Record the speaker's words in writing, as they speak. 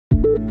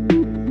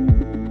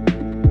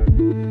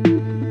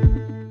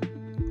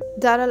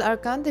Dar Al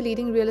Arkan, the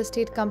leading real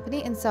estate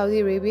company in Saudi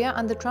Arabia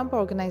and the Trump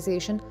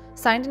Organization,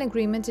 signed an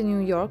agreement in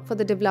New York for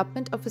the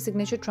development of a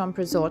signature Trump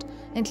resort,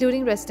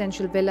 including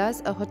residential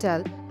villas, a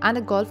hotel, and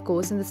a golf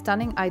course in the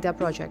stunning AIDA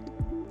project.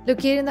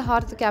 Located in the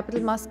heart of the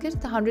capital Muscat,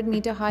 the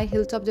 100-meter-high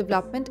hilltop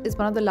development is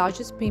one of the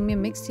largest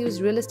premium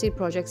mixed-use real estate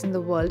projects in the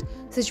world,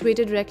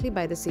 situated directly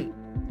by the sea.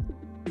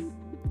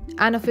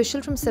 An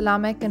official from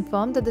SalamAir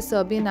confirmed that the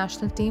Serbian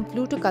national team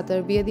flew to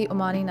Qatar via the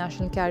Omani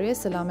national carrier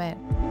SalamAir.